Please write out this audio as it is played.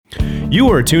You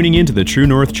are tuning into the True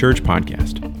North Church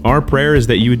podcast. Our prayer is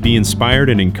that you would be inspired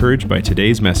and encouraged by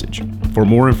today's message. For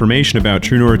more information about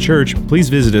True North Church, please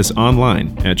visit us online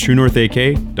at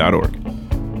truenorthak.org.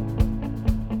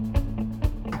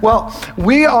 Well,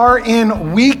 we are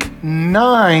in week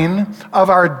 9 of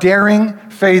our Daring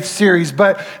Faith series,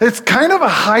 but it's kind of a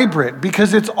hybrid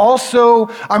because it's also,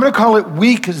 I'm going to call it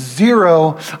week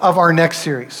 0 of our next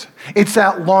series. It's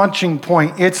that launching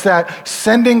point. It's that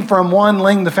sending from one,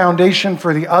 laying the foundation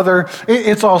for the other.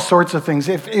 It's all sorts of things.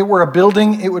 If it were a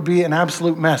building, it would be an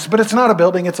absolute mess, but it's not a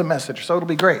building, it's a message, so it'll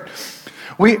be great.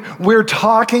 We're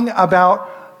talking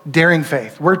about daring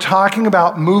faith. We're talking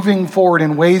about moving forward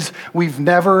in ways we've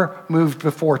never moved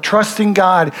before, trusting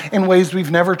God in ways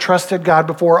we've never trusted God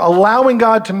before, allowing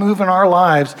God to move in our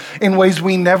lives in ways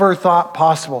we never thought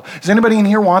possible. Does anybody in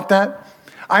here want that?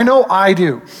 I know I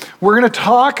do. We're going to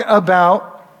talk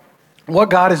about what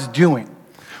God is doing.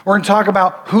 We're going to talk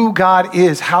about who God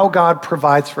is, how God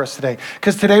provides for us today.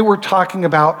 Because today we're talking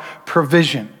about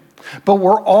provision. But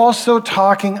we're also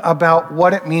talking about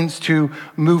what it means to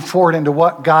move forward into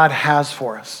what God has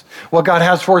for us. What God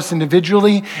has for us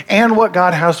individually and what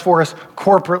God has for us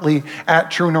corporately at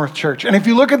True North Church. And if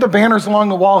you look at the banners along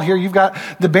the wall here, you've got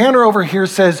the banner over here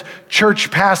says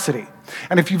churchpacity.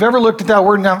 And if you've ever looked at that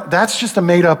word, now that's just a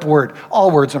made up word.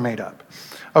 All words are made up,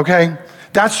 okay?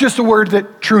 That's just a word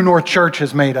that True North Church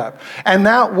has made up. And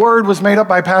that word was made up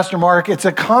by Pastor Mark. It's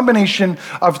a combination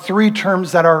of 3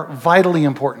 terms that are vitally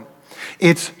important.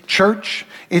 It's church,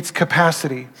 it's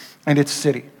capacity, and it's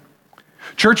city.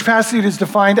 Church capacity is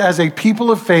defined as a people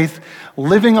of faith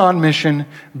living on mission,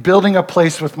 building a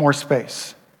place with more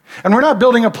space. And we're not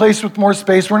building a place with more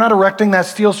space. We're not erecting that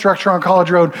steel structure on College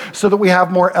Road so that we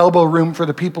have more elbow room for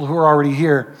the people who are already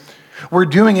here. We're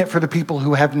doing it for the people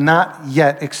who have not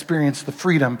yet experienced the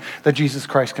freedom that Jesus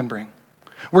Christ can bring.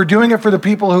 We're doing it for the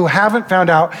people who haven't found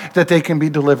out that they can be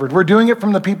delivered. We're doing it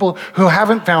from the people who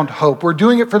haven't found hope. We're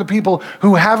doing it for the people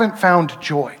who haven't found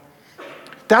joy.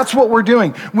 That's what we're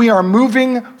doing. We are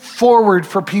moving forward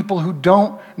for people who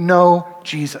don't know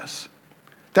Jesus.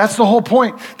 That's the whole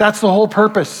point. That's the whole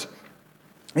purpose.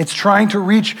 It's trying to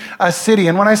reach a city.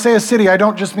 And when I say a city, I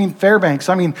don't just mean Fairbanks.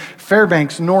 I mean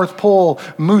Fairbanks, North Pole,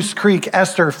 Moose Creek,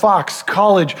 Esther, Fox,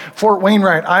 College, Fort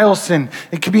Wainwright, Eielson.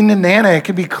 It could be Nenana. It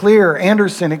could be Clear,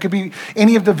 Anderson. It could be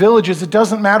any of the villages. It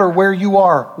doesn't matter where you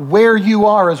are. Where you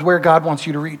are is where God wants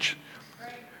you to reach.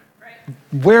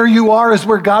 Where you are is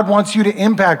where God wants you to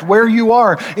impact. Where you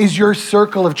are is your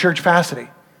circle of church capacity.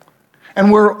 And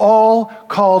we're all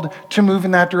called to move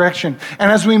in that direction.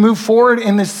 And as we move forward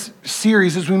in this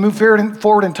series, as we move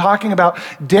forward in talking about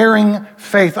daring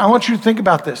faith, I want you to think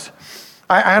about this.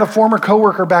 I had a former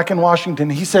coworker back in Washington.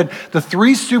 He said, the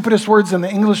 3 stupidest words in the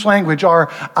English language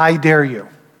are, I dare you.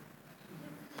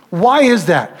 Why is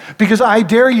that? Because I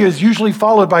dare you is usually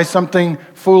followed by something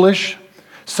foolish,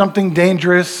 something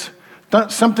dangerous,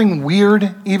 something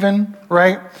weird even,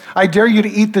 right? I dare you to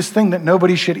eat this thing that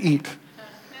nobody should eat.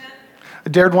 I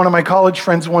dared one of my college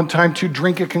friends one time to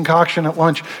drink a concoction at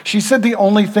lunch. She said the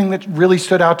only thing that really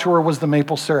stood out to her was the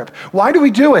maple syrup. Why do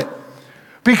we do it?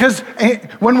 Because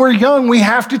when we're young, we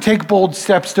have to take bold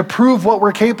steps to prove what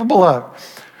we're capable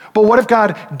of. But what if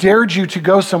God dared you to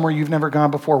go somewhere you've never gone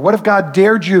before? What if God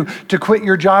dared you to quit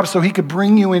your job so he could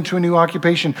bring you into a new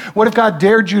occupation? What if God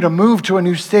dared you to move to a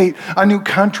new state, a new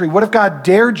country? What if God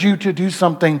dared you to do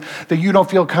something that you don't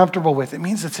feel comfortable with? It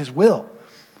means it's his will.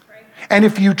 And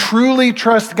if you truly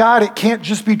trust God, it can't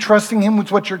just be trusting him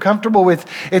with what you're comfortable with.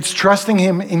 It's trusting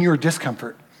him in your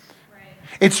discomfort. Right.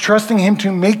 It's trusting him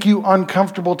to make you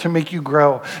uncomfortable, to make you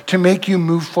grow, to make you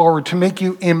move forward, to make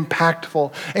you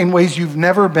impactful in ways you've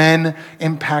never been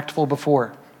impactful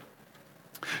before.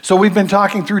 So we've been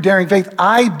talking through daring faith.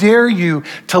 I dare you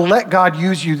to let God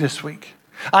use you this week.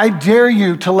 I dare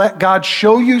you to let God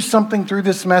show you something through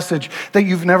this message that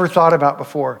you've never thought about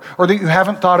before or that you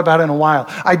haven't thought about in a while.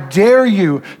 I dare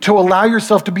you to allow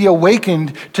yourself to be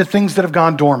awakened to things that have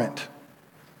gone dormant.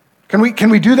 Can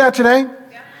we do that today?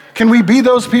 Yeah. Can we be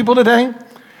those people today?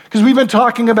 Because we've been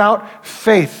talking about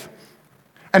faith.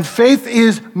 And faith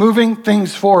is moving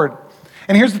things forward.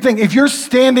 And here's the thing, if you're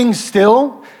standing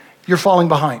still, you're falling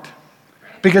behind.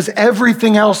 Because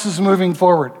everything else is moving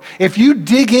forward. If you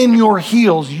dig in your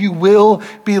heels, you will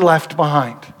be left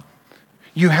behind.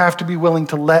 You have to be willing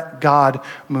to let God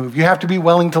move. You have to be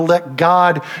willing to let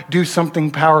God do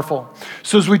something powerful.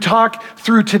 So as we talk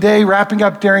through today, wrapping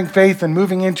up Daring Faith and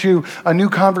moving into a new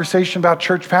conversation about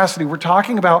church capacity, we're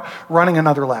talking about running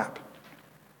another lap.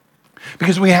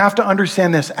 Because we have to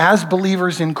understand this, as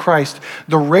believers in Christ,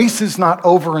 the race is not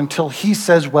over until he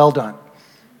says, well done.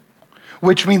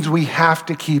 Which means we have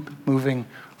to keep moving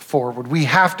forward. We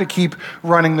have to keep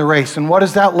running the race. And what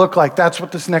does that look like? That's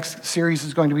what this next series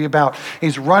is going to be about,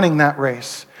 is running that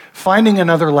race, finding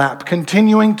another lap,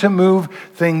 continuing to move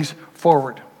things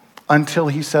forward until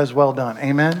he says, well done.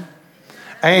 Amen?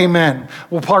 Amen.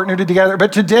 We'll partner together.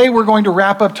 But today we're going to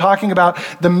wrap up talking about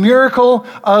the miracle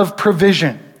of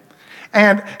provision.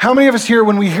 And how many of us here,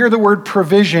 when we hear the word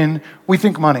provision, we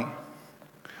think money?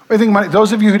 We think money.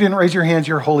 Those of you who didn't raise your hands,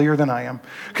 you're holier than I am.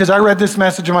 Because I read this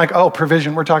message, I'm like, oh,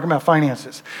 provision, we're talking about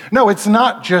finances. No, it's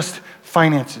not just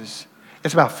finances.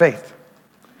 It's about faith.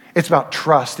 It's about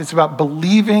trust. It's about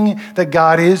believing that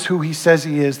God is who he says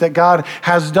he is, that God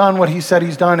has done what he said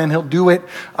he's done, and he'll do it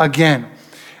again.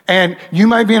 And you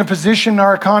might be in a position in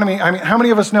our economy, I mean, how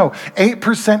many of us know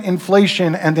 8%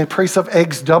 inflation and the price of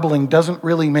eggs doubling doesn't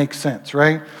really make sense,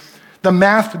 right? The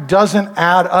math doesn't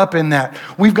add up in that.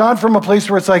 We've gone from a place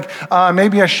where it's like,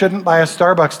 maybe I shouldn't buy a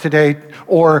Starbucks today,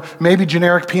 or maybe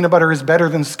generic peanut butter is better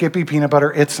than Skippy peanut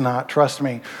butter. It's not, trust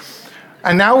me.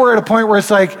 And now we're at a point where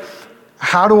it's like,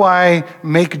 how do I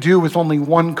make do with only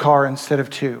one car instead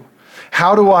of two?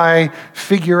 How do I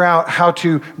figure out how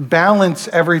to balance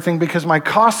everything, because my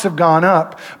costs have gone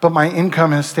up, but my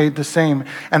income has stayed the same,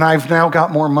 and I've now got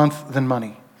more month than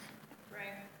money. Right.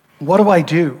 What do I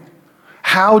do?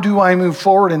 How do I move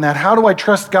forward in that? How do I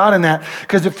trust God in that?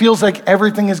 Because it feels like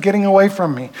everything is getting away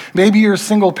from me. Maybe you're a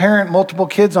single parent, multiple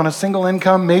kids on a single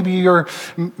income. Maybe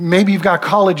you've got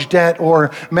college debt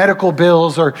or medical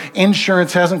bills, or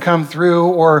insurance hasn't come through,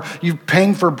 or you're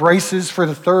paying for braces for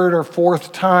the third or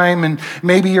fourth time. And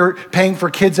maybe you're paying for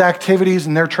kids' activities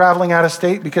and they're traveling out of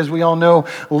state, because we all know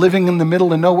living in the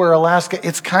middle of nowhere, Alaska,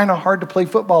 it's kind of hard to play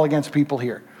football against people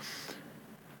here.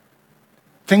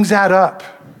 Things add up.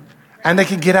 And they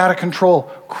can get out of control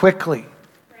quickly.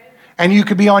 And you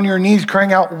could be on your knees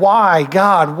crying out, why,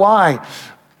 God, why?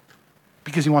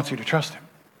 Because he wants you to trust him.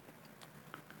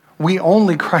 We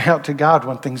only cry out to God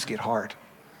when things get hard.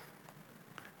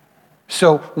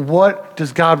 So what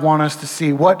does God want us to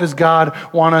see? What does God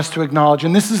want us to acknowledge?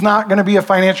 And this is not going to be a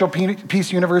Financial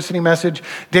Peace University message.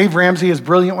 Dave Ramsey is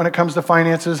brilliant when it comes to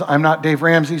finances. I'm not Dave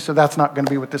Ramsey, so that's not going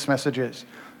to be what this message is.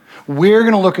 We're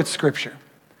going to look at Scripture.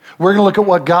 We're going to look at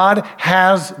what God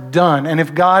has done. And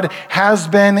if God has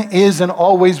been, is, and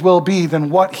always will be, then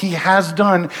what he has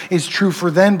done is true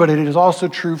for then, but it is also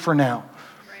true for now.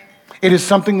 Right. It is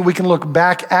something we can look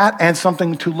back at and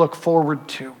something to look forward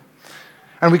to.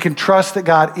 And we can trust that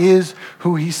God is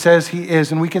who he says he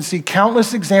is. And we can see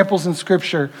countless examples in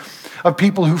Scripture of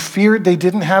people who feared they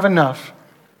didn't have enough.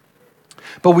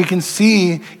 But we can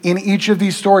see in each of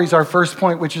these stories our first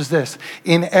point, which is this: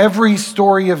 in every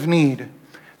story of need,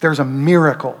 there's a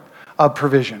miracle of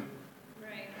provision.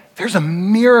 Right. There's a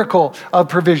miracle of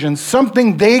provision,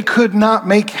 something they could not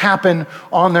make happen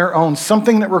on their own,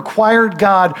 something that required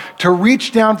God to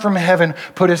reach down from heaven,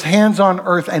 put his hands on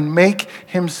earth, and make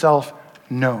himself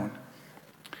known.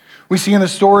 We see in the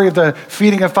story of the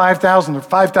feeding of 5,000, or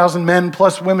 5,000 men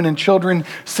plus women and children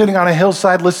sitting on a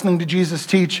hillside listening to Jesus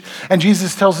teach. And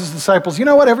Jesus tells his disciples, you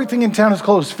know what? Everything in town is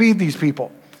closed. Feed these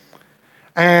people.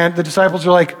 And the disciples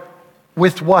are like,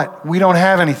 with what? We don't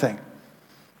have anything.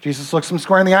 Jesus looks them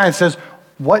square in the eye and says,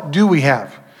 what do we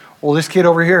have? Well, this kid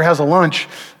over here has a lunch.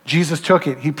 Jesus took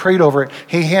it. He prayed over it.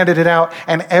 He handed it out.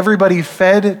 And everybody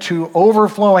fed to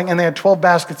overflowing. And they had 12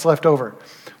 baskets left over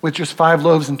with just 5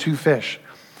 loaves and 2 fish.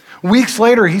 Weeks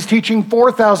later, he's teaching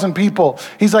 4,000 people.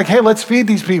 He's like, hey, let's feed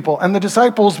these people. And the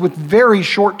disciples, with very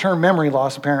short-term memory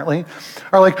loss, apparently,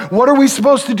 are like, what are we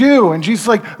supposed to do? And Jesus is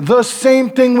like, the same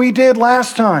thing we did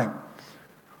last time.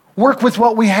 Work with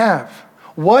what we have.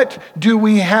 What do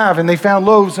we have? And they found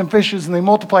loaves and fishes, and they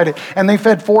multiplied it. And they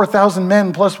fed 4,000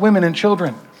 men plus women and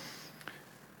children.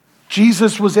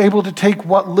 Jesus was able to take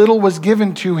what little was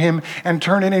given to him and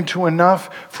turn it into enough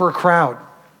for a crowd.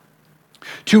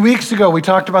 2 weeks ago, we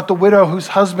talked about the widow whose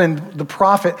husband, the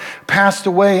prophet, passed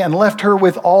away and left her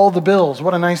with all the bills.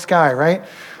 What a nice guy, right?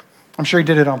 I'm sure he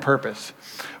did it on purpose.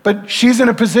 But she's in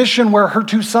a position where her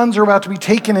 2 sons are about to be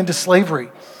taken into slavery.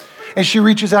 And she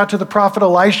reaches out to the prophet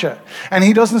Elisha. And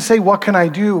he doesn't say, what can I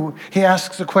do? He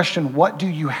asks the question, what do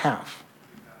you have?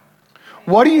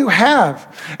 What do you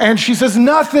have? And she says,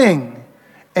 nothing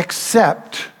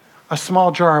except a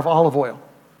small jar of olive oil.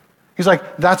 He's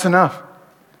like, that's enough.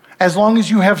 As long as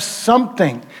you have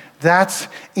something, that's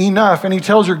enough. And he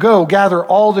tells her, go gather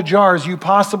all the jars you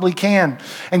possibly can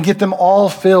and get them all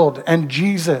filled.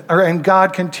 And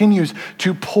God continues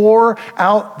to pour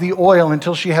out the oil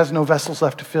until she has no vessels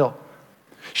left to fill.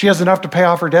 She has enough to pay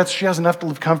off her debts. She has enough to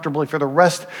live comfortably for the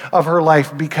rest of her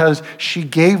life because she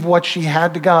gave what she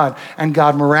had to God, and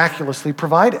God miraculously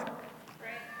provided.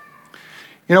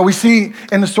 You know, we see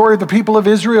in the story of the people of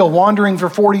Israel wandering for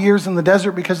 40 years in the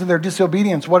desert because of their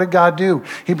disobedience. What did God do?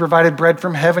 He provided bread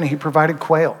from heaven. He provided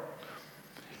quail.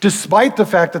 Despite the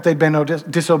fact that they'd been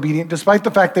disobedient, despite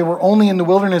the fact they were only in the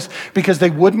wilderness because they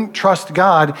wouldn't trust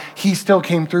God, he still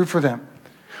came through for them.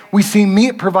 We see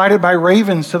meat provided by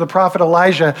ravens to the prophet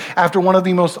Elijah after one of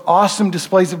the most awesome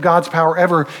displays of God's power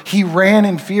ever. He ran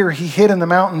in fear, he hid in the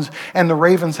mountains, and the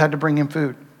ravens had to bring him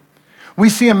food. We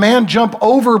see a man jump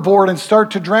overboard and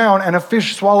start to drown, and a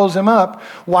fish swallows him up.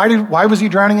 Why was he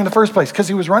drowning in the first place? Because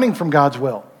he was running from God's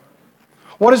will.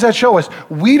 What does that show us?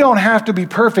 We don't have to be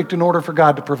perfect in order for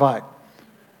God to provide.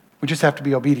 We just have to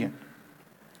be obedient.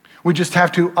 We just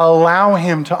have to allow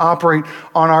him to operate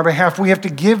on our behalf. We have to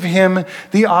give him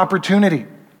the opportunity.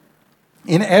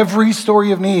 In every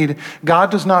story of need,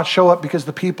 God does not show up because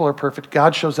the people are perfect.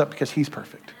 God shows up because he's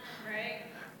perfect.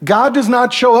 God does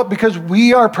not show up because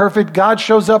we are perfect. God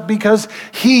shows up because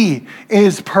he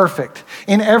is perfect.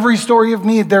 In every story of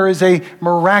need, there is a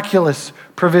miraculous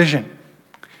provision.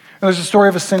 And there's a story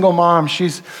of a single mom.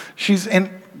 She's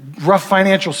in rough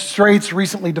financial straits,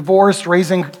 recently divorced,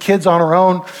 raising kids on her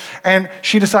own. And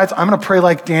she decides, I'm going to pray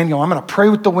like Daniel. I'm going to pray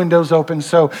with the windows open.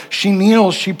 So she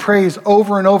kneels, she prays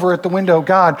over and over at the window.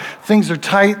 God, things are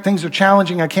tight, things are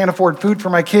challenging. I can't afford food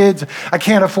for my kids. I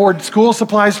can't afford school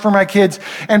supplies for my kids.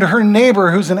 And her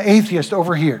neighbor, who's an atheist,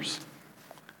 overhears.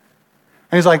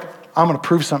 And he's like, I'm going to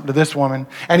prove something to this woman.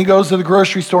 And he goes to the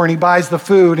grocery store and he buys the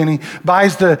food and he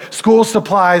buys the school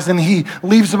supplies and he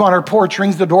leaves them on her porch,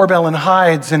 rings the doorbell and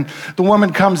hides. And the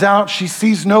woman comes out, she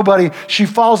sees nobody. She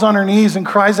falls on her knees and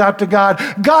cries out to God,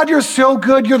 God, you're so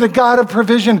good. You're the God of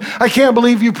provision. I can't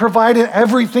believe you provided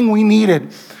everything we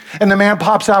needed. And the man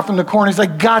pops out from the corner. He's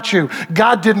like, got you.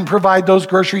 God didn't provide those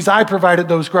groceries. I provided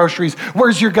those groceries.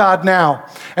 Where's your God now?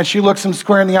 And she looks him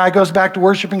square in the eye, goes back to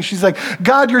worshiping. She's like,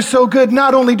 God, you're so good.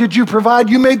 Not only did you provide,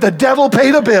 you made the devil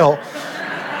pay the bill.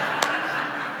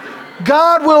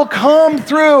 God will come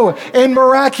through in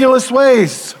miraculous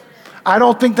ways. I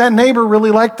don't think that neighbor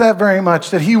really liked that very much,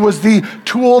 that he was the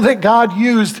tool that God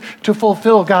used to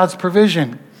fulfill God's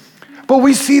provision. But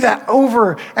we see that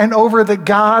over and over, that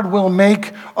God will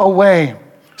make a way.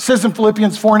 It says in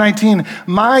Philippians 4:19,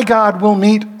 my God will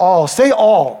meet all. Say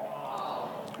all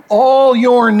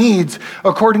your needs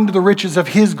according to the riches of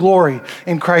his glory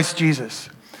in Christ Jesus.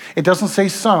 It doesn't say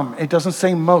some. It doesn't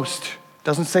say most. It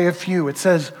doesn't say a few. It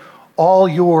says all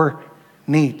your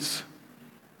needs.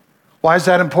 Why is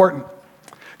that important?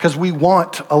 Because we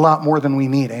want a lot more than we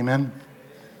need. Amen.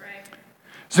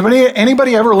 So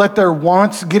anybody ever let their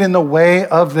wants get in the way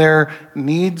of their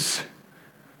needs?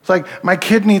 It's like, my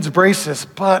kid needs braces,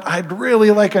 but I'd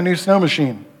really like a new snow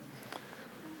machine.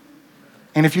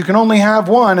 And if you can only have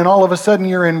one, and all of a sudden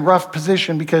you're in rough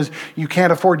position because you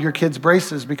can't afford your kid's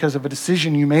braces because of a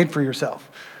decision you made for yourself.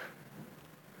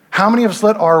 How many of us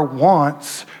let our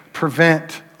wants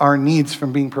prevent our needs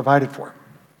from being provided for?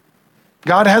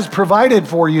 God has provided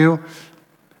for you,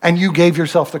 and you gave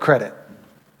yourself the credit.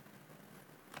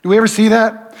 Do we ever see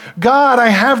that? God, I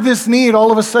have this need.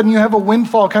 All of a sudden you have a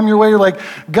windfall come your way. You're like,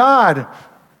 God,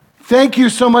 thank you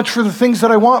so much for the things that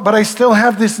I want, but I still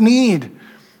have this need.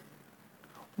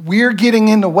 We're getting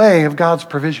in the way of God's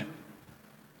provision.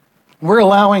 We're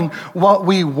allowing what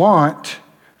we want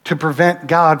to prevent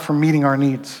God from meeting our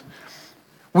needs.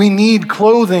 We need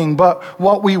clothing, but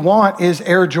what we want is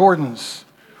Air Jordans,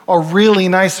 or really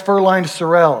nice fur-lined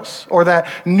Sorels, or that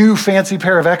new fancy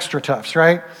pair of Extra Toughs,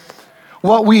 right?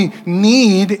 What we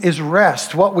need is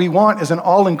rest. What we want is an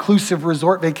all-inclusive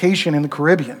resort vacation in the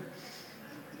Caribbean.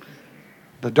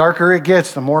 The darker it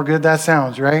gets, the more good that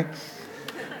sounds, right?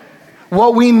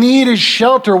 What we need is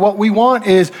shelter. What we want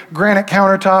is granite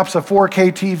countertops, a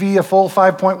 4K TV, a full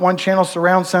 5.1 channel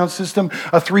surround sound system,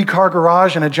 a 3-car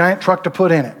garage, and a giant truck to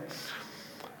put in it.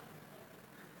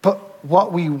 But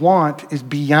what we want is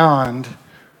beyond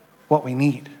what we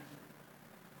need.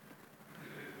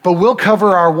 But we'll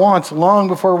cover our wants long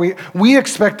before we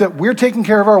expect that we're taking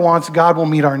care of our wants, God will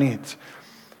meet our needs.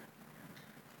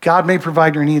 God may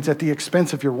provide your needs at the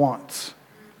expense of your wants.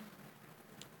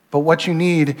 But what you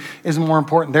need is more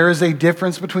important. There is a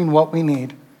difference between what we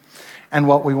need and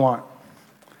what we want.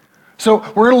 So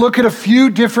we're going to look at a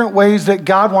few different ways that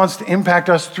God wants to impact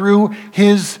us through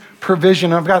his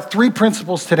provision. I've got 3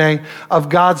 principles today of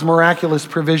God's miraculous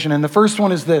provision. And the first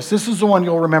one is this. This is the one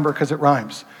you'll remember because it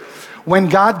rhymes. When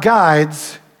God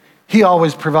guides, he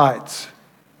always provides.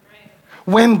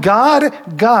 When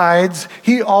God guides,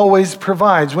 he always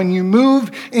provides. When you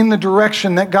move in the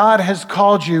direction that God has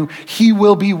called you, he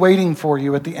will be waiting for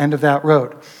you at the end of that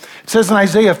road. It says in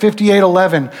Isaiah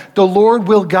 58:11, the Lord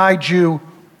will guide you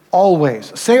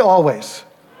always. Say always.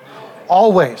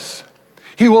 always.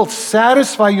 He will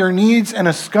satisfy your needs in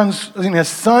a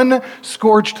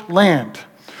sun-scorched land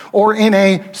or in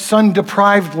a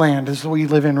sun-deprived land as we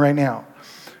live in right now.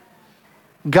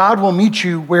 God will meet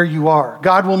you where you are.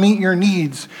 God will meet your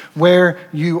needs where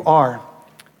you are.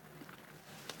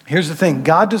 Here's the thing.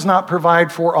 God does not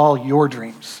provide for all your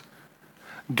dreams.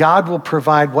 God will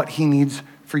provide what he needs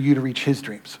for you to reach his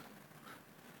dreams.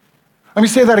 Let me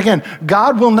say that again.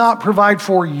 God will not provide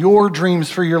for your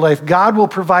dreams for your life. God will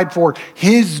provide for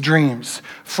his dreams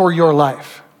for your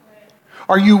life.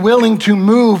 Are you willing to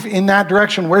move in that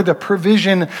direction where the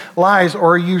provision lies,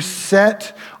 or are you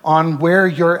set on where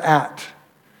you're at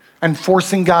and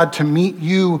forcing God to meet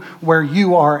you where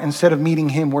you are instead of meeting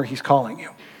him where he's calling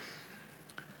you?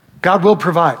 God will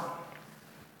provide.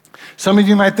 Some of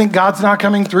you might think God's not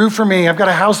coming through for me. I've got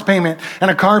a house payment and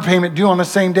a car payment due on the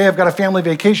same day. I've got a family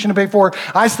vacation to pay for.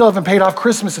 I still haven't paid off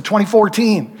Christmas of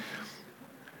 2014.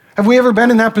 Have we ever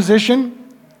been in that position?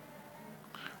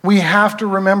 We have to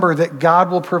remember that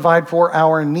God will provide for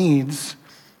our needs,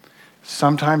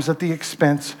 sometimes at the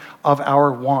expense of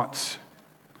our wants.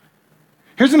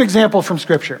 Here's an example from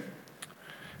Scripture.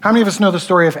 How many of us know the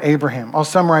story of Abraham? I'll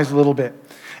summarize a little bit.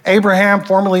 Abraham,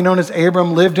 formerly known as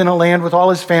Abram, lived in a land with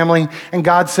all his family, and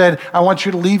God said, I want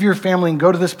you to leave your family and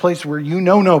go to this place where you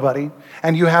know nobody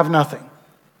and you have nothing.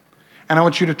 And I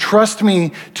want you to trust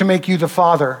me to make you the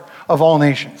father of all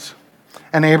nations.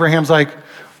 And Abraham's like,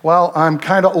 well, I'm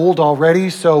kind of old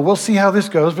already, so we'll see how this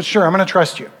goes, but sure, I'm going to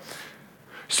trust you.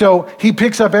 So he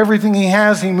picks up everything he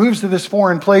has, he moves to this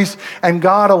foreign place, and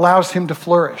God allows him to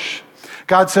flourish.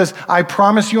 God says, I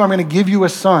promise you I'm going to give you a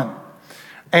son.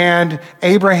 And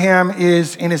Abraham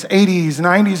is in his 80s,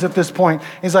 90s at this point.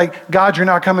 He's like, God, you're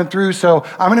not coming through, so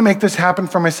I'm going to make this happen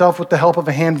for myself with the help of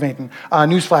a handmaiden.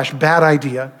 Newsflash, bad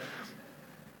idea.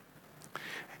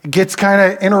 It gets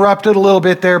kind of interrupted a little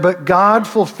bit there, but God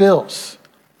fulfills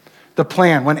the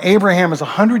plan. When Abraham is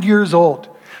 100 years old,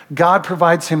 God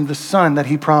provides him the son that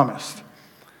he promised.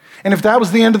 And if that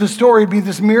was the end of the story, it'd be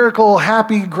this miracle,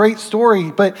 happy, great story.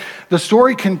 But the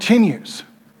story continues.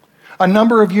 A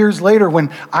number of years later,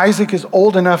 when Isaac is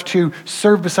old enough to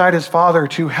serve beside his father,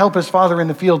 to help his father in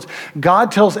the fields,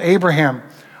 God tells Abraham,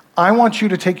 I want you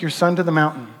to take your son to the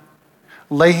mountain,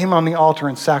 lay him on the altar,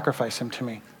 and sacrifice him to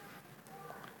me.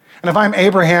 And if I'm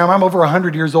Abraham, I'm over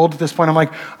 100 years old at this point, I'm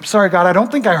like, I'm sorry, God, I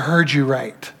don't think I heard you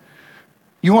right.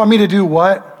 You want me to do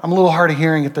what? I'm a little hard of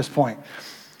hearing at this point.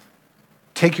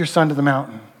 Take your son to the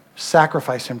mountain,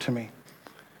 sacrifice him to me.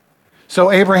 So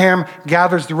Abraham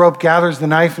gathers the rope, gathers the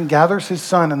knife, and gathers his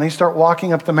son, and they start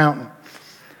walking up the mountain.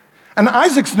 And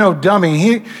Isaac's no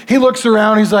dummy. He looks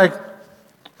around, he's like,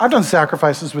 I've done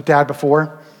sacrifices with Dad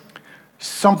before.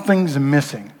 Something's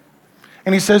missing.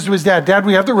 And he says to his dad, Dad,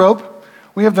 we have the rope,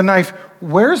 we have the knife.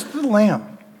 Where's the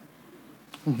lamb?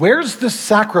 Where's the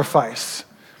sacrifice?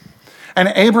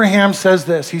 And Abraham says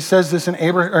this. He says this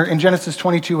in Genesis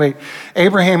 22:8.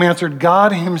 Abraham answered,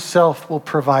 God himself will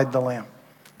provide the lamb.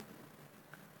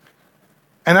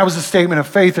 And that was a statement of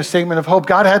faith, a statement of hope.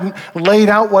 God hadn't laid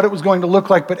out what it was going to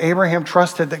look like, but Abraham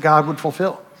trusted that God would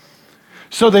fulfill.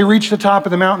 So they reach the top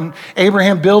of the mountain.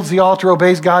 Abraham builds the altar,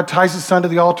 obeys God, ties his son to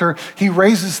the altar. He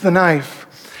raises the knife,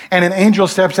 and an angel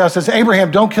steps out and says, Abraham,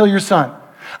 don't kill your son.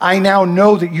 I now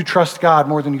know that you trust God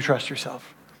more than you trust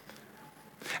yourself.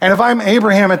 And if I'm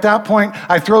Abraham at that point,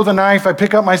 I throw the knife, I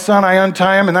pick up my son, I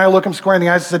untie him, and I look him square in the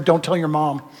eyes and said, don't tell your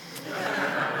mom.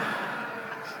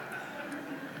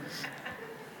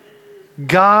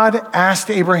 God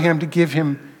asked Abraham to give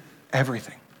him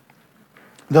everything,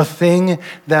 the thing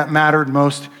that mattered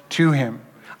most to him.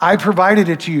 I provided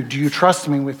it to you. Do you trust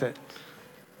me with it?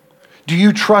 Do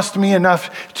you trust me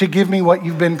enough to give me what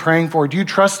you've been praying for? Do you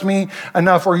trust me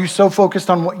enough, or are you so focused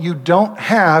on what you don't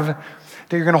have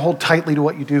that you're going to hold tightly to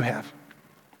what you do have?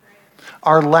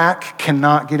 Our lack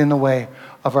cannot get in the way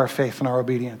of our faith and our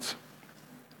obedience.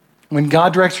 When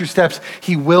God directs your steps,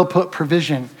 he will put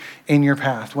provision in your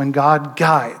path. When God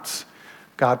guides,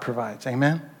 God provides.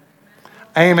 Amen?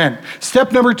 Amen.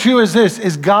 Step number 2 is this,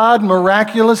 is God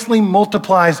miraculously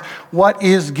multiplies what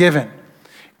is given.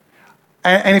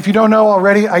 And if you don't know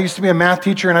already, I used to be a math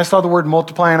teacher, and I saw the word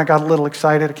multiply, and I got a little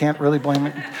excited. I can't really blame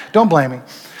it. Don't blame me.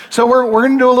 So we're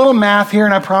going to do a little math here,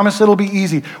 and I promise it'll be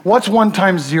easy. What's 1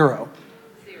 times 0?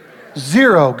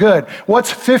 0. Good. What's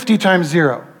 50 times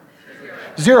 0?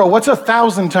 0. What's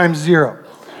 1,000 times 0?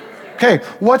 Okay,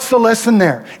 what's the lesson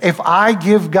there? If I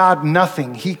give God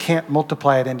nothing, he can't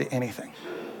multiply it into anything.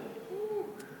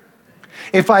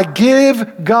 If I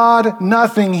give God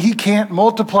nothing, he can't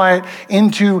multiply it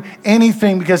into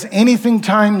anything, because anything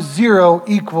times 0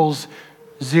 equals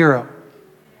 0.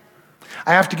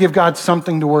 I have to give God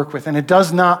something to work with. And it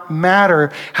does not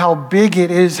matter how big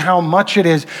it is, how much it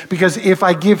is, because if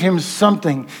I give him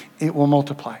something, it will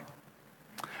multiply.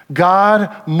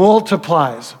 God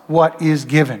multiplies what is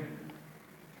given.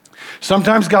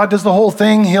 Sometimes God does the whole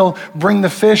thing. He'll bring the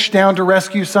fish down to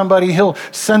rescue somebody. He'll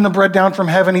send the bread down from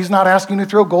heaven. He's not asking you to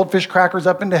throw goldfish crackers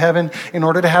up into heaven in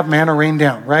order to have manna rain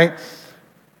down, right?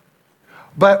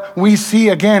 But we see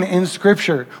again in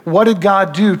Scripture, what did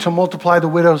God do to multiply the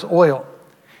widow's oil?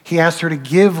 He asked her to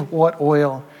give what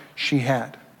oil she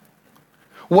had.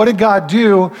 What did God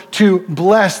do to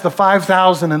bless the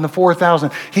 5,000 and the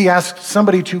 4,000? He asked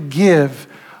somebody to give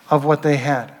of what they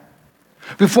had.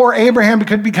 Before Abraham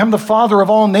could become the father of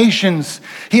all nations,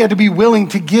 he had to be willing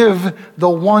to give the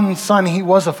one son he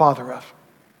was a father of.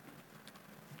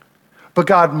 But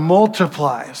God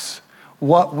multiplies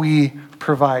what we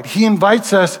provide. He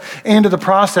invites us into the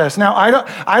process. Now,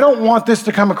 I don't want this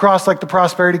to come across like the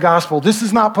prosperity gospel. This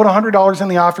is not put $100 in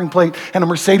the offering plate and a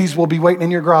Mercedes will be waiting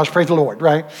in your garage. Praise the Lord,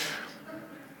 right?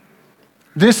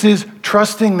 This is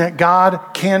trusting that God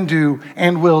can do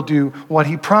and will do what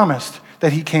he promised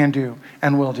that he can do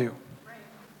and will do.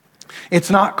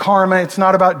 It's not karma. It's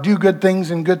not about do good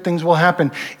things and good things will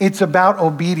happen. It's about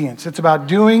obedience. It's about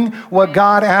doing what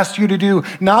God asked you to do,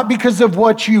 not because of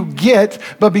what you get,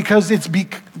 but because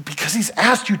because he's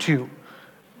asked you to,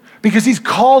 because he's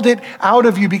called it out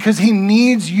of you, because he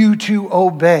needs you to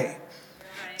obey,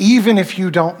 even if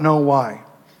you don't know why.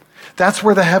 That's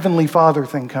where the Heavenly Father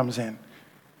thing comes in.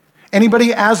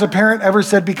 Anybody as a parent ever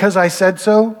said, because I said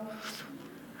so?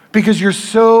 Because you're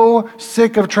so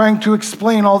sick of trying to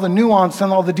explain all the nuance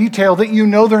and all the detail that you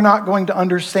know they're not going to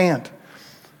understand.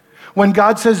 When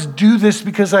God says, do this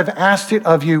because I've asked it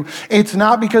of you, it's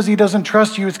not because he doesn't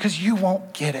trust you, it's because you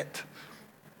won't get it.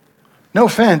 No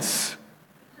offense,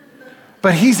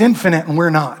 but he's infinite and we're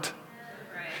not.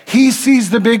 He sees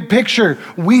the big picture.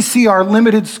 We see our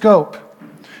limited scope.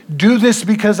 Do this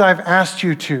because I've asked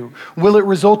you to. Will it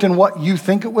result in what you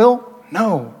think it will?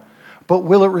 No. But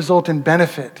will it result in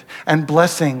benefit and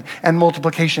blessing and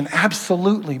multiplication?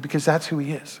 Absolutely, because that's who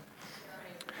he is.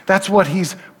 That's what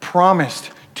he's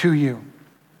promised to you.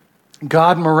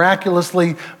 God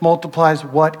miraculously multiplies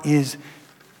what is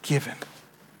given.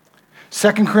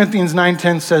 2 Corinthians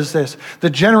 9:10 says this, the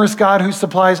generous God who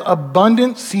supplies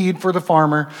abundant seed for the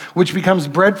farmer, which becomes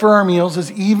bread for our meals, is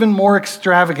even more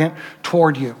extravagant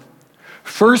toward you.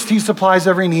 First, he supplies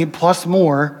every need plus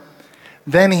more.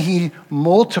 Then he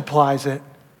multiplies it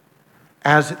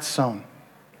as it's sown.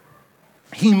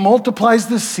 He multiplies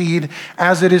the seed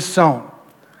as it is sown.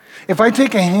 If I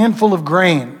take a handful of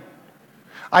grain,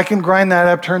 I can grind that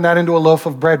up, turn that into a loaf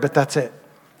of bread, but that's it.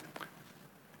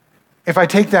 If I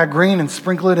take that grain and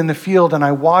sprinkle it in the field and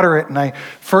I water it and I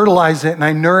fertilize it and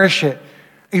I nourish it,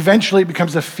 eventually it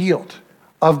becomes a field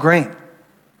of grain.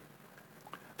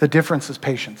 The difference is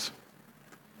patience.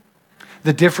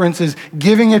 The difference is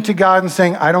giving it to God and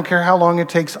saying, I don't care how long it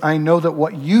takes. I know that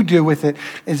what you do with it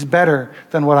is better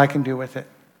than what I can do with it.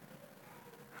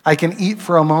 I can eat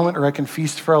for a moment or I can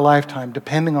feast for a lifetime,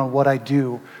 depending on what I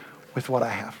do with what I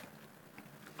have.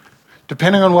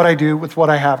 Depending on what I do with what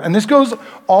I have. And this goes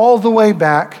all the way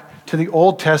back to the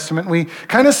Old Testament. We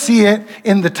kind of see it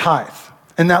in the tithe,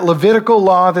 in that Levitical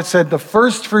law that said the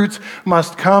first fruits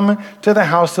must come to the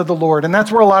house of the Lord. And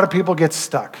that's where a lot of people get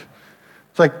stuck.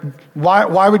 It's like,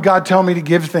 why would God tell me to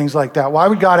give things like that? Why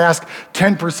would God ask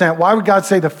 10%? Why would God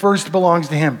say the first belongs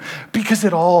to him? Because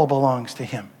it all belongs to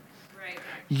him. Right.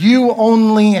 You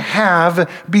only have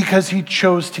because he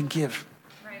chose to give.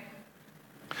 Right.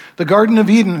 The Garden of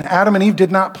Eden, Adam and Eve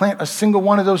did not plant a single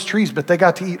one of those trees, but they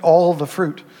got to eat all the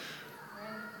fruit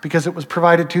because it was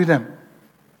provided to them.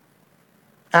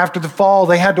 After the fall,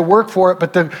 they had to work for it,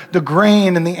 but the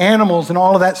grain and the animals and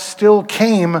all of that still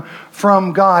came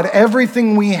from God.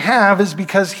 Everything we have is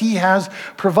because he has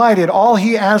provided. All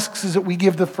he asks is that we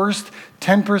give the first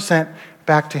 10%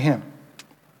 back to him.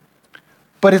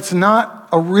 But it's not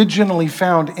originally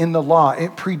found in the law.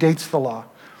 It predates the law.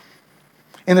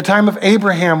 In the time of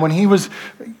Abraham, when he was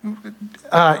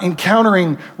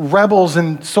encountering rebels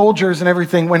and soldiers and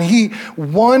everything, when he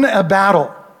won a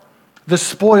battle, the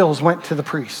spoils went to the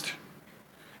priest.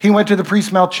 He went to the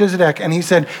priest Melchizedek and he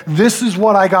said, this is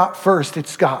what I got first.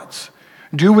 It's God's.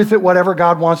 Do with it whatever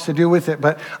God wants to do with it,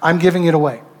 but I'm giving it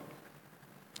away.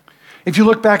 If you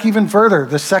look back even further,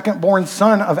 the second-born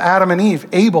son of Adam and Eve,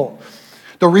 Abel,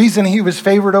 the reason he was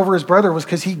favored over his brother was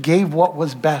because he gave what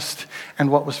was best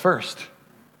and what was first.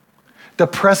 The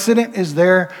precedent is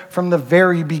there from the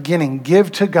very beginning.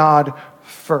 Give to God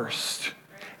first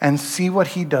and see what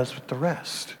he does with the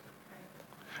rest.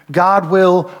 God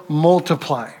will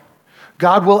multiply.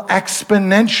 God will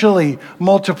exponentially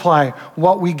multiply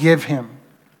what we give him.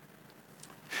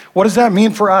 What does that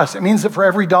mean for us? It means that for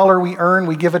every dollar we earn,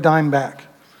 we give a dime back.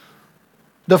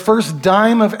 The first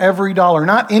dime of every dollar,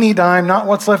 not any dime, not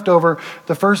what's left over,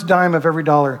 the first dime of every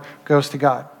dollar goes to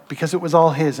God because it was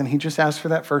all his, and he just asked for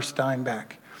that first dime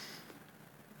back.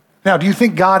 Now, do you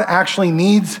think God actually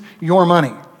needs your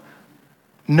money?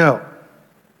 No.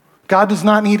 God does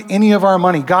not need any of our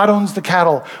money. God owns the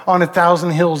cattle on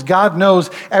 1,000 hills. God knows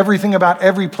everything about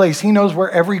every place. He knows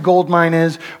where every gold mine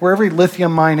is, where every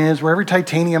lithium mine is, where every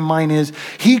titanium mine is.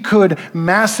 He could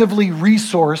massively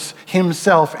resource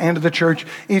himself and the church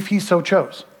if he so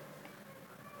chose.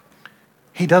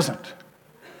 He doesn't.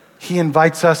 He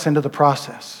invites us into the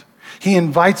process. He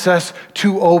invites us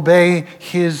to obey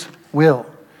his will.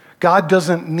 God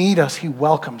doesn't need us. He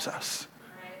welcomes us.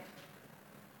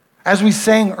 As we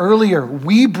sang earlier,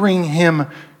 we bring him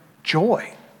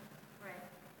joy.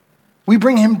 We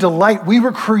bring him delight. We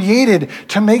were created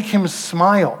to make him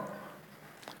smile.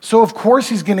 So of course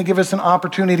he's going to give us an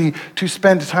opportunity to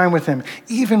spend time with him,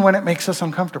 even when it makes us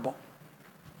uncomfortable.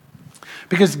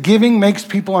 Because giving makes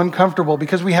people uncomfortable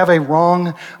because we have a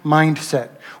wrong mindset.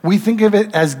 We think of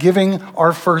it as giving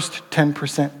our first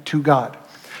 10% to God.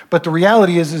 But the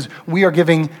reality is we are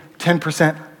giving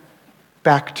 10%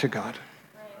 back to God.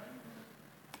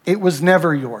 It was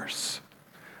never yours.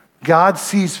 God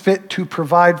sees fit to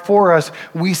provide for us.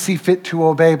 We see fit to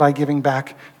obey by giving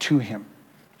back to him.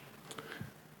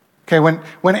 Okay, when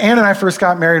Ann and I first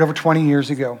got married over 20 years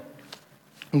ago,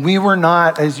 we were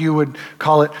not, as you would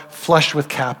call it, flush with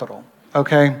capital,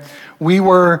 okay? We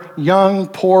were young,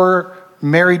 poor,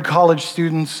 married college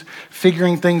students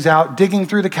figuring things out, digging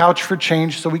through the couch for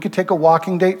change so we could take a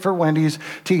walking date for Wendy's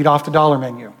to eat off the dollar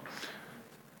menu.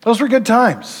 Those were good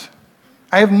times.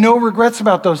 I have no regrets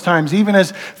about those times. Even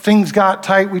as things got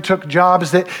tight, we took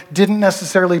jobs that didn't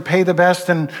necessarily pay the best,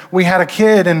 and we had a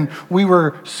kid, and we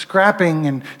were scrapping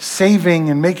and saving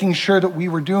and making sure that we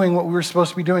were doing what we were supposed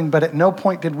to be doing, but at no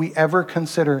point did we ever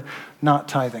consider not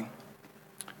tithing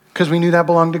because we knew that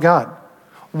belonged to God.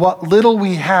 What little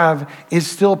we have is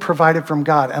still provided from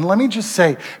God. And let me just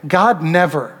say, God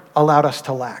never allowed us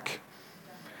to lack.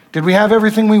 Did we have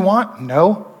everything we want?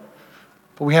 No,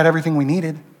 but we had everything we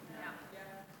needed.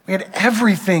 We had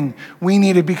everything we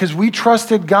needed because we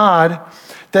trusted God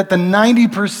that the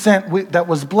 90% that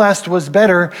was blessed was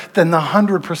better than the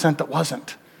 100% that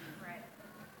wasn't.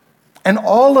 And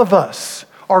all of us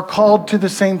are called to the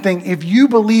same thing. If you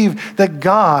believe that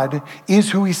God is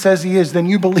who he says he is, then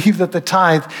you believe that the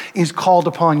tithe is called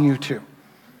upon you too.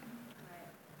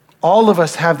 All of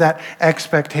us have that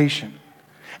expectation.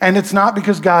 And it's not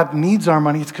because God needs our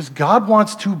money, it's because God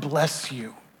wants to bless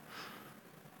you.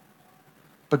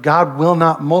 But God will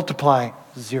not multiply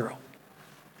zero.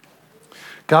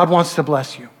 God wants to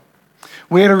bless you.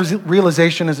 We had a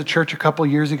realization as a church a couple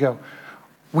years ago.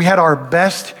 We had our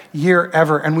best year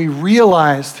ever, and we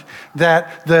realized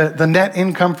that the net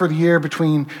income for the year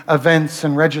between events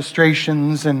and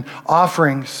registrations and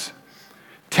offerings,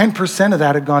 10% of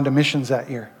that had gone to missions that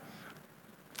year.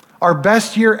 Our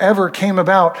best year ever came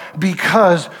about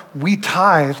because we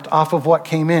tithed off of what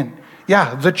came in.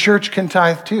 Yeah, the church can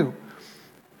tithe too.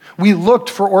 We looked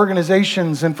for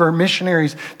organizations and for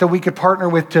missionaries that we could partner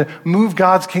with to move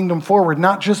God's kingdom forward,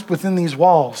 not just within these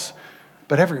walls,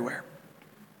 but everywhere.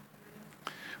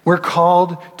 We're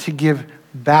called to give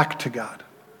back to God.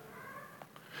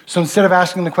 So instead of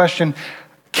asking the question,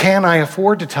 can I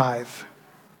afford to tithe?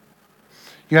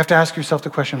 You have to ask yourself the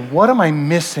question, what am I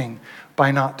missing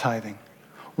by not tithing?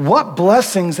 What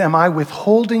blessings am I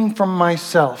withholding from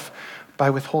myself by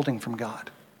withholding from God?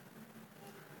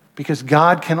 Because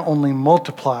God can only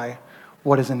multiply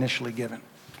what is initially given.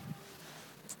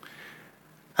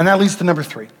 And that leads to number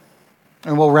 3.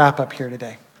 And we'll wrap up here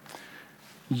today.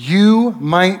 You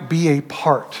might be a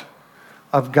part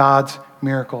of God's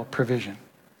miracle provision.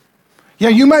 Yeah,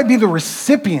 you might be the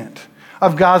recipient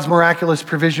of God's miraculous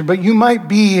provision, but you might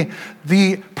be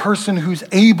the person who's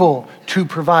able to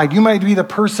provide. You might be the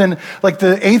person like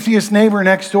the atheist neighbor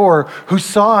next door who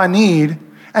saw a need,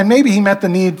 and maybe he met the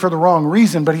need for the wrong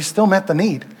reason, but he still met the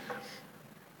need.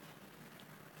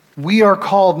 We are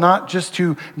called not just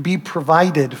to be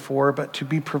provided for, but to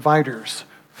be providers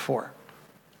for.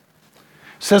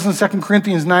 It says in 2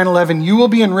 Corinthians 9:11, you will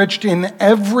be enriched in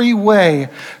every way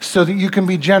so that you can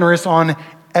be generous on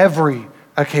every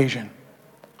occasion.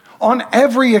 On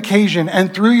every occasion,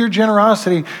 and through your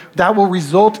generosity, that will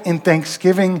result in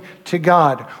thanksgiving to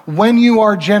God. When you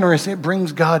are generous, it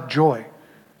brings God joy.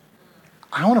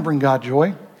 I want to bring God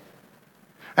joy.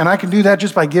 And I can do that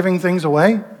just by giving things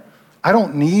away. I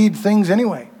don't need things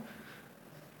anyway.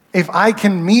 If I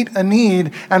can meet a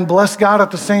need and bless God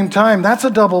at the same time, that's a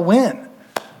double win.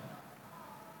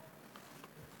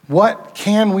 What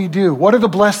can we do? What are the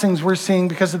blessings we're seeing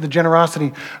because of the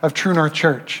generosity of True North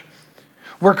Church?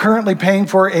 We're currently paying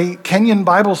for a Kenyan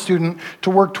Bible student to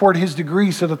work toward his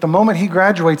degree so that the moment he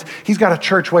graduates, he's got a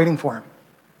church waiting for him.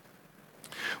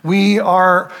 We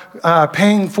are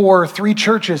paying for 3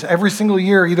 churches every single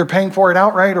year, either paying for it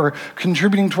outright or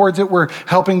contributing towards it. We're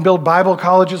helping build Bible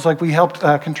colleges like we helped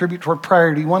contribute toward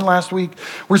Priority 1 last week.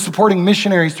 We're supporting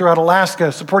missionaries throughout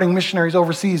Alaska, supporting missionaries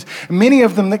overseas, many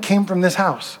of them that came from this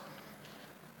house.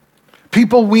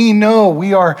 People we know,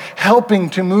 we are helping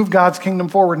to move God's kingdom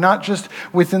forward, not just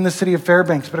within the city of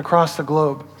Fairbanks, but across the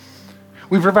globe.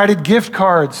 We provided gift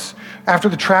cards after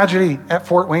the tragedy at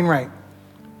Fort Wainwright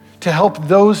to help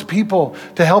those people,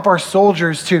 to help our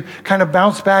soldiers to kind of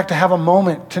bounce back, to have a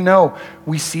moment to know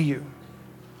we see you.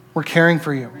 We're caring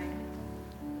for you.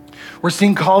 We're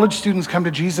seeing college students come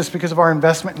to Jesus because of our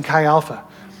investment in Chi Alpha.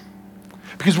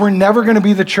 Because we're never going to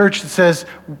be the church that says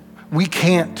we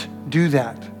can't do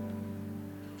that.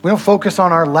 We don't focus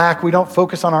on our lack. We don't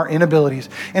focus on our inabilities.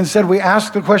 Instead, we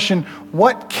ask the question,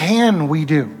 what can we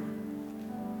do?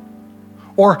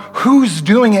 Or who's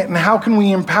doing it and how can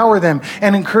we empower them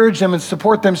and encourage them and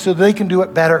support them so they can do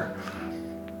it better?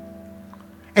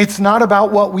 It's not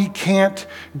about what we can't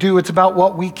do. It's about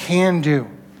what we can do.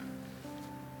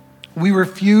 We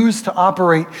refuse to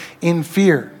operate in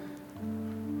fear.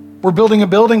 We're building a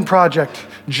building project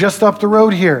just up the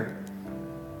road here.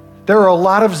 There are a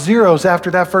lot of zeros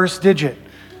after that first digit.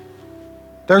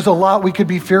 There's a lot we could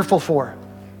be fearful for.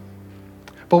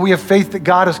 But we have faith that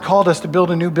God has called us to build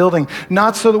a new building,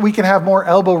 not so that we can have more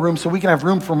elbow room, so we can have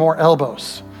room for more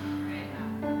elbows.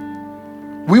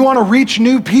 We want to reach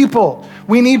new people.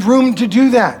 We need room to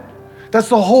do that. That's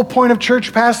the whole point of church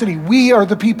capacity. We are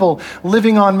the people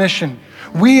living on mission.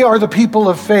 We are the people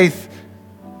of faith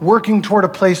working toward a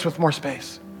place with more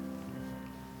space.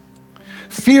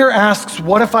 Fear asks,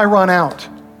 what if I run out?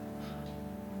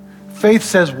 Faith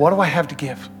says, what do I have to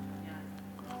give?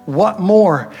 What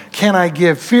more can I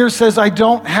give? Fear says, I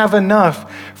don't have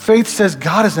enough. Faith says,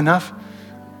 God is enough.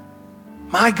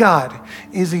 My God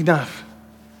is enough.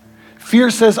 Fear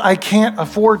says, I can't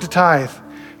afford to tithe.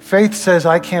 Faith says,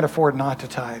 I can't afford not to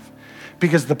tithe.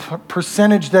 Because the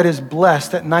percentage that is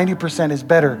blessed at 90% is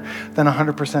better than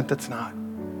 100% that's not.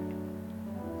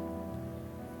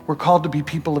 We're called to be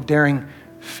people of daring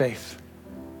faith.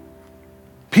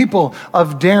 People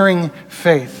of daring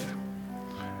faith.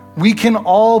 We can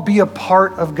all be a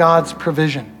part of God's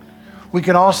provision. We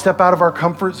can all step out of our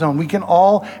comfort zone. We can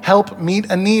all help meet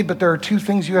a need, but there are 2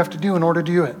 things you have to do in order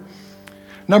to do it.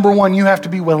 Number 1, you have to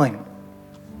be willing.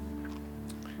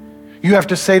 You have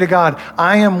to say to God,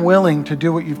 I am willing to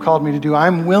do what you've called me to do.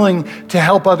 I'm willing to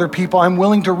help other people. I'm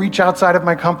willing to reach outside of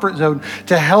my comfort zone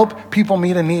to help people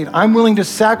meet a need. I'm willing to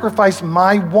sacrifice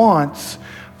my wants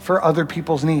for other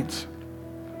people's needs.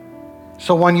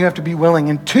 So 1, you have to be willing.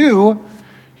 And 2,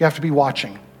 you have to be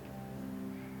watching.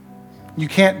 You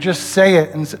can't just say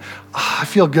it and say, I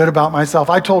feel good about myself.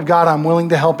 I told God I'm willing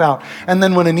to help out. And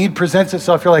then when a need presents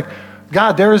itself, you're like,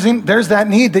 God, there's that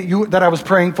need that I was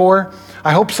praying for.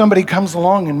 I hope somebody comes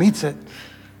along and meets it.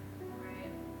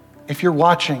 If you're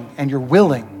watching and you're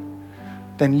willing,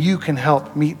 then you can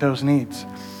help meet those needs.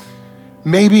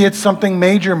 Maybe it's something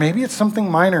major, maybe it's something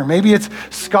minor. Maybe it's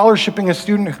scholarshiping a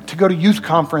student to go to youth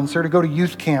conference or to go to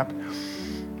youth camp.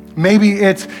 Maybe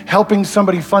it's helping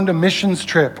somebody fund a missions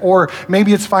trip, or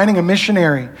maybe it's finding a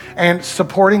missionary and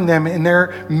supporting them in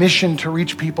their mission to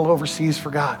reach people overseas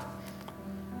for God.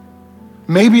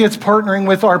 Maybe it's partnering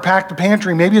with our Pack the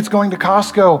Pantry. Maybe it's going to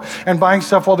Costco and buying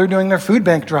stuff while they're doing their food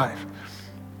bank drive.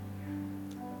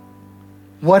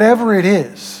 Whatever it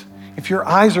is, if your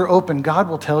eyes are open, God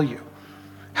will tell you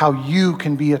how you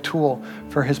can be a tool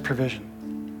for his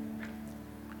provision.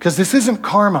 Because this isn't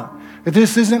karma.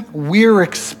 This isn't we're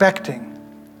expecting.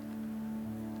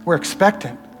 We're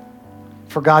expectant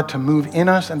for God to move in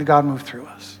us and to God move through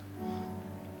us.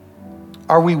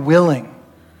 Are we willing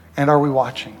and are we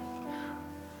watching?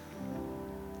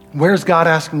 Where's God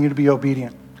asking you to be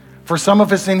obedient? For some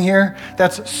of us in here,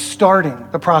 that's starting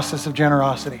the process of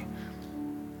generosity.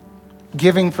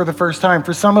 Giving for the first time.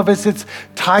 For some of us, it's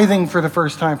tithing for the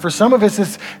first time. For some of us,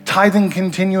 it's tithing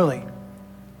continually.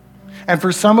 And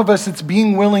for some of us, it's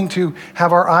being willing to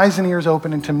have our eyes and ears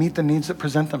open and to meet the needs that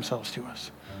present themselves to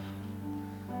us.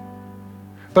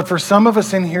 But for some of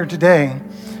us in here today,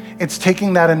 it's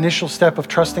taking that initial step of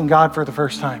trusting God for the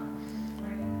first time.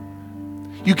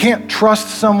 You can't trust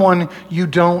someone you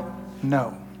don't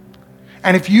know.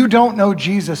 And if you don't know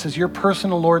Jesus as your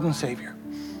personal Lord and Savior,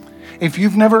 if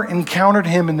you've never encountered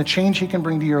him and the change he can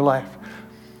bring to your life,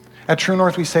 at True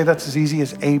North we say that's as easy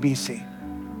as ABC.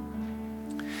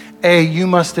 A, you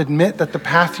must admit that the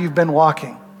path you've been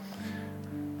walking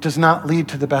does not lead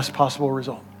to the best possible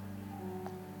result.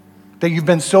 That you've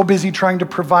been so busy trying to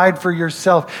provide for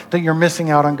yourself that you're missing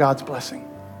out on God's blessing.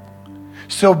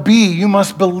 So B, you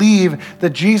must believe that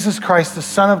Jesus Christ, the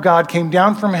Son of God, came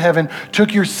down from heaven,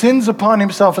 took your sins upon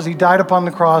himself as he died upon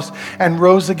the cross, and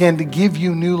rose again to give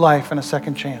you new life and a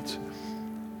second chance.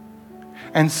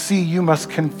 And C, you must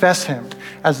confess him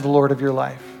as the Lord of your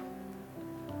life.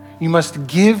 You must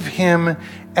give him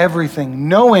everything,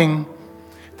 knowing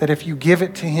that if you give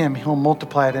it to him, he'll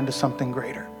multiply it into something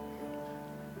greater.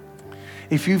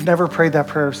 If you've never prayed that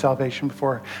prayer of salvation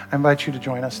before, I invite you to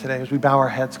join us today as we bow our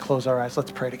heads, close our eyes.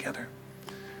 Let's pray together.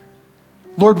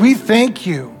 Lord, we thank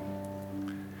you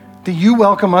that you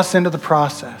welcome us into the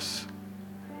process.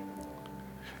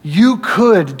 You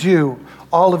could do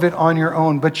all of it on your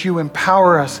own, but you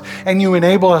empower us and you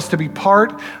enable us to be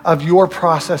part of your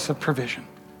process of provision.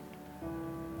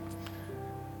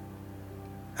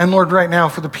 And Lord, right now,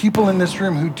 for the people in this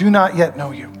room who do not yet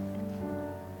know you,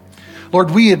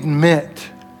 Lord, we admit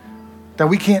that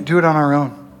we can't do it on our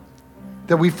own,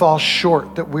 that we fall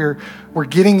short, that we're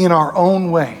getting in our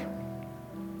own way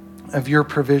of your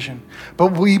provision.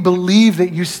 But we believe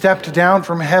that you stepped down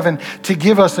from heaven to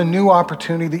give us a new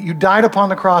opportunity, that you died upon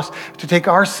the cross to take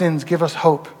our sins, give us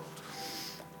hope.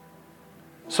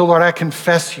 So Lord, I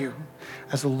confess you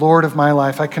as the Lord of my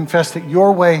life. I confess that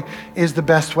your way is the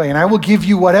best way, and I will give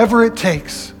you whatever it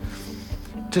takes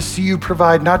to see you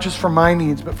provide, not just for my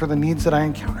needs, but for the needs that I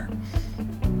encounter.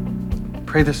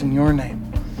 Pray this in your name.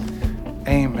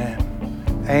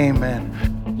 Amen. Amen.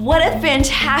 What a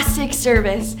fantastic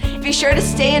service. Be sure to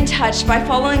stay in touch by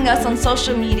following us on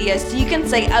social media so you can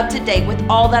stay up to date with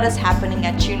all that is happening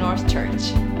at True North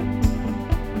Church.